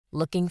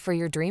Looking for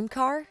your dream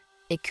car?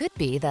 It could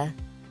be the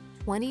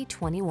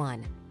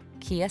 2021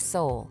 Kia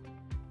Soul.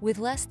 With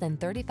less than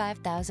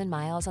 35,000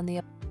 miles on the...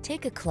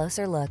 Take a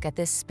closer look at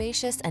this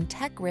spacious and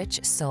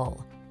tech-rich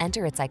Soul.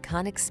 Enter its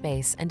iconic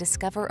space and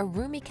discover a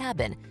roomy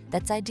cabin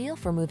that's ideal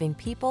for moving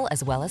people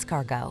as well as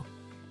cargo.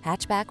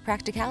 Hatchback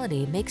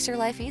practicality makes your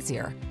life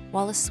easier,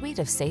 while a suite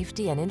of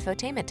safety and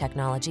infotainment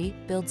technology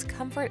builds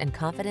comfort and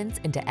confidence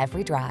into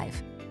every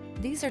drive.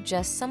 These are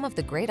just some of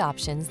the great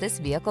options this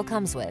vehicle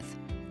comes with: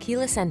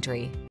 keyless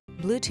entry,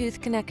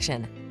 Bluetooth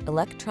connection,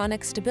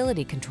 electronic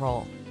stability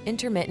control,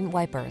 intermittent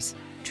wipers,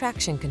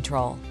 traction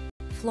control,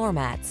 floor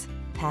mats,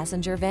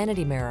 passenger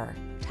vanity mirror,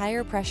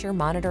 tire pressure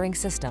monitoring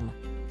system,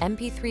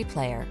 MP3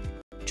 player,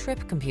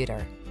 trip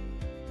computer.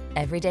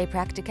 Everyday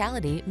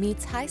practicality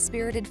meets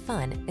high-spirited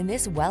fun in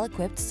this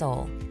well-equipped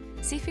Soul.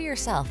 See for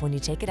yourself when you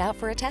take it out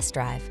for a test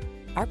drive.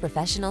 Our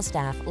professional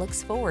staff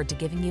looks forward to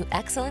giving you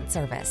excellent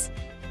service.